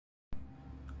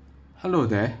Hello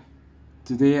there.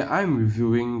 Today I'm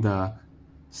reviewing the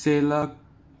Sailor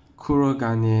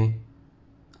Kurogane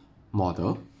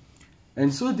model.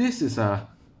 And so this is a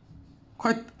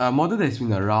model that's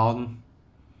been around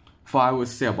for, I would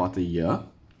say, about a year.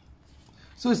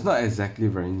 So it's not exactly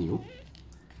very new.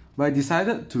 But I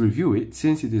decided to review it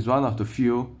since it is one of the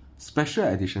few special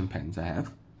edition pens I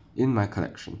have in my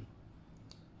collection.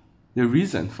 The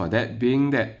reason for that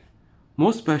being that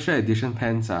most special edition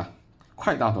pens are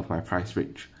quite out of my price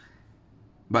range.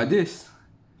 But this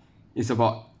is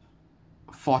about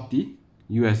 $40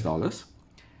 US.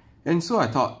 And so I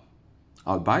thought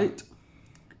I'll buy it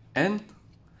and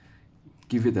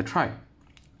give it a try.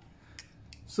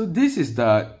 So this is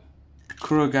the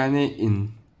Kurogane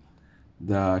in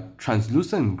the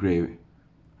translucent grey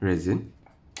resin,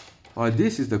 or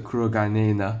this is the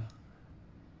Kurogane in a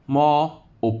more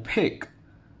opaque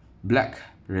black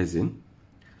resin.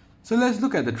 So let's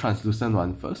look at the translucent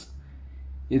one first.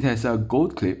 It has a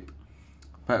gold clip.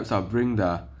 Perhaps I'll bring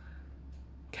the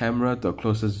camera to a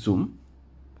closer zoom.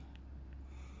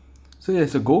 So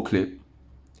there's a gold clip,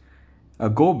 a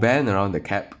gold band around the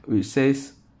cap which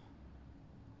says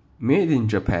Made in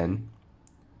Japan,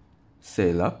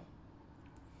 Sailor.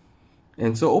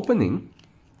 And so opening,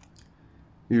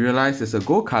 you realize there's a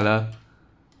gold color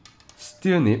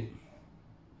steel nib.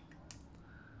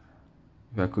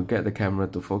 If I could get the camera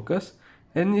to focus.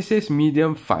 And it says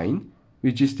medium fine,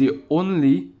 which is the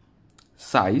only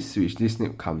size which this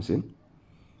nib comes in.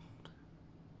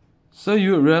 So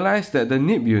you realize that the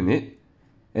nib unit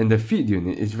and the feed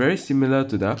unit is very similar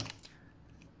to the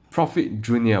Profit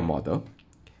Junior model.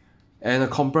 And a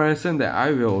comparison that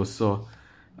I will also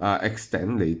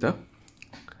extend later.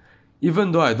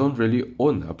 Even though I don't really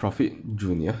own a Profit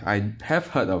Junior, I have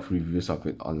heard of reviews of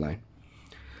it online.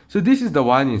 So this is the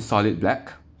one in solid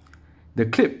black. The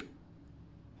clip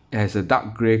has a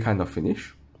dark grey kind of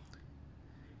finish.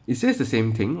 It says the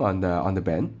same thing on the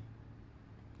band.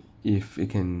 If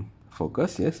it can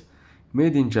focus, yes.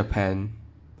 Made in Japan,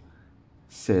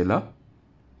 Sailor.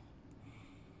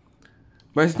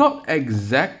 But it's not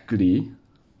exactly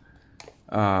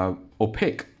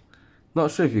opaque.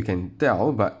 Not sure if you can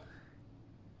tell, but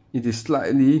it is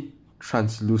slightly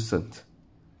translucent.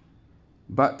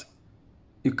 But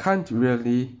you can't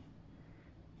really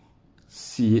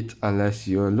see it unless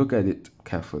you look at it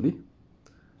carefully.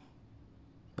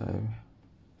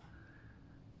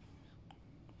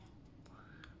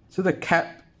 So the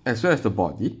cap, as well as the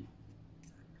body,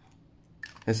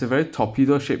 has a very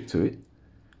torpedo shape to it,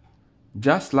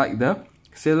 just like the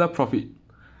Sailor Profit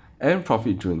and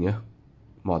Profit Junior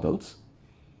models.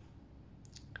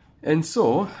 And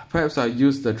so, perhaps I'll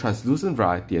use the translucent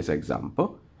variety as an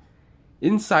example.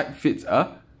 Inside fits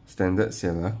a standard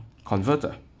Sailor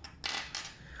converter.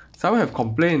 Some have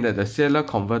complained that the Sailor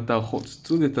converter holds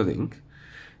too little ink,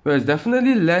 but it's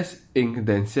definitely less ink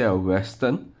than, say, a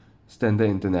Western standard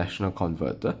international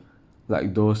converter,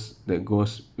 like those that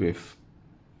goes with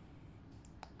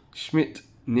Schmidt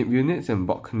nib units and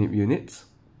Bock nib units.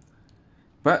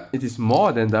 But it is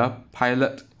more than the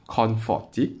Pilot Con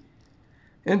 40,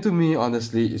 and to me,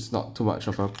 honestly, it's not too much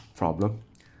of a problem.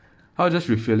 I'll just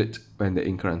refill it when the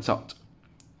ink runs out.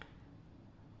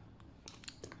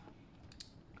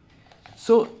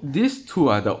 So these two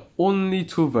are the only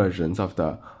two versions of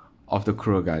the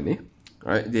Kurogane,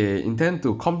 right? They intend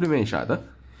to complement each other.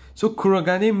 So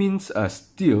Kurogane means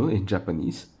steel in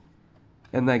Japanese,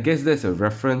 and I guess that's a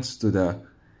reference to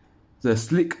the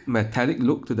sleek metallic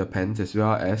look to the pens, as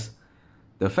well as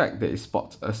the fact that it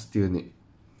sports a steel nib.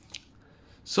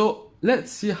 So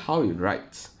let's see how it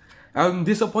writes. I'm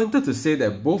disappointed to say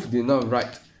that both did not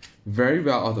write very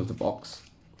well out of the box.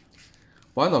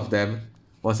 One of them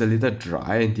was a little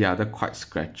dry and the other quite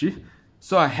scratchy,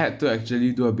 so I had to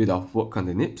actually do a bit of work on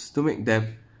the nibs to make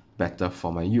them better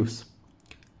for my use.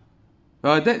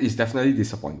 That is definitely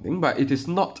disappointing, but it is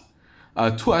not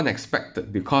too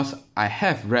unexpected because I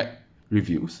have read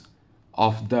reviews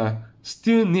of the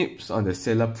steel nibs on the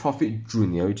Sailor Profit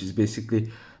Junior, which is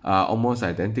basically almost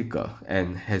identical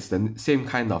and has the same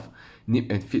kind of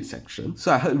nib and feed section.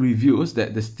 So I heard reviews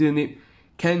that the steel nib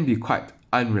can be quite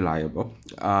unreliable,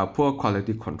 poor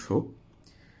quality control,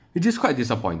 which is quite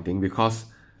disappointing because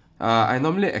I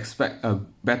normally expect a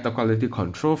better quality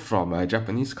control from a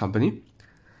Japanese company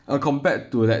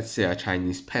compared to, let's say, a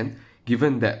Chinese pen,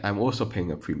 given that I'm also paying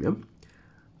a premium.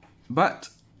 But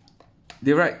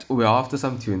they write well after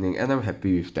some tuning, and I'm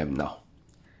happy with them now.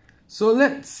 So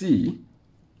let's see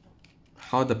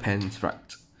how the pens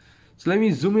write. So let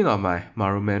me zoom in on my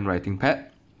Maruman writing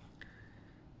pad.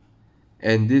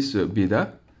 And this will be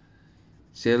the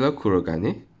Sailor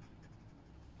Kurogane.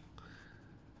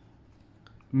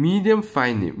 medium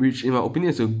fine nib, which in my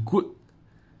opinion is a good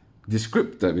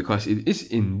descriptor because it is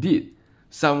indeed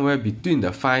somewhere between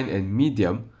the fine and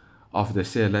medium of the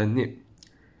Sailor nib.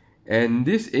 And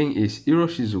this ink is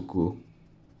Iroshizuku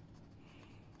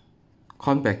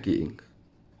Konpeki ink,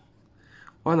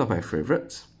 one of my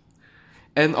favorites.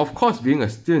 And of course, being a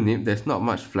steel nib, there's not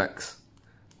much flex,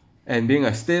 and being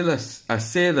a Sailor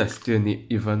steel nib,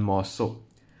 even more so.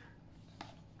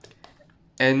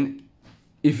 And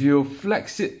if you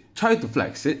try to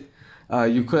flex it,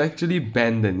 you could actually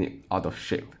bend the nib out of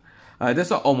shape. That's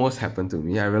what almost happened to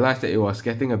me. I realized that it was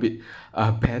getting a bit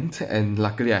bent, and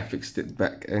luckily I fixed it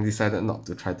back and decided not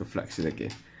to try to flex it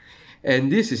again.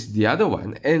 And this is the other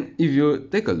one, and if you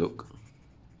take a look,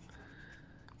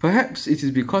 perhaps it is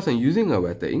because I'm using a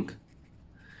wetter ink,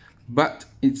 but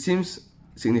it seems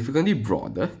significantly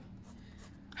broader,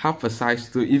 half a size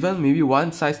to even maybe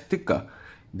one size thicker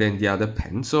than the other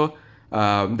pen. So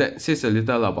that says a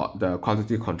little about the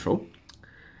quality control.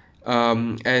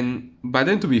 But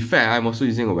then to be fair, I'm also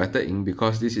using a wetter ink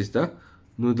because this is the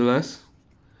Noodler's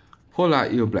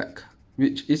Polar Eel Black,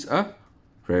 which is a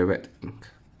very wet ink.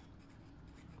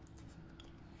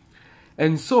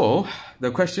 And so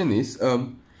the question is,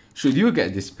 should you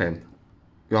get this pen?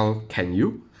 Well, can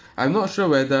you? I'm not sure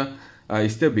whether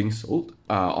it's still being sold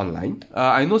online.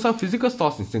 I know some physical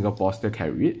stores in Singapore still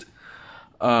carry it.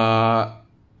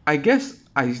 I guess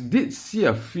I did see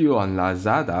a few on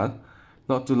Lazada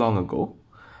not too long ago.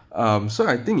 So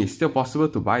I think it's still possible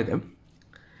to buy them.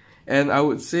 And I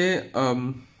would say,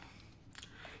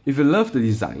 if you love the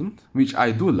design, which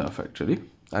I do love actually,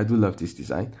 I do love this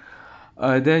design,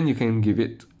 then you can give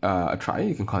it a try,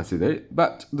 you can consider it,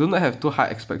 but do not have too high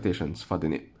expectations for the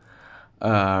nib.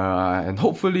 And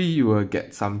hopefully you will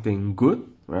get something good,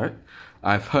 right?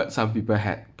 I've heard some people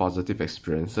had positive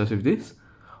experiences with this,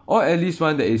 or at least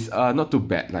one that is not too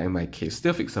bad, like in my case,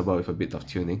 still fixable with a bit of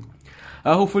tuning.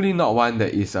 Hopefully not one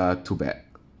that is too bad.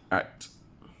 Alright.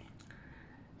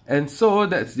 And so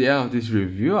that's the end of this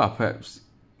review. I'll perhaps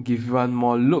give you one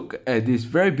more look at this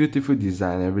very beautiful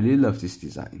design. I really love this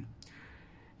design.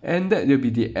 And that will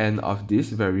be the end of this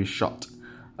very short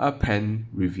pen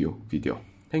review video.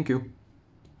 Thank you.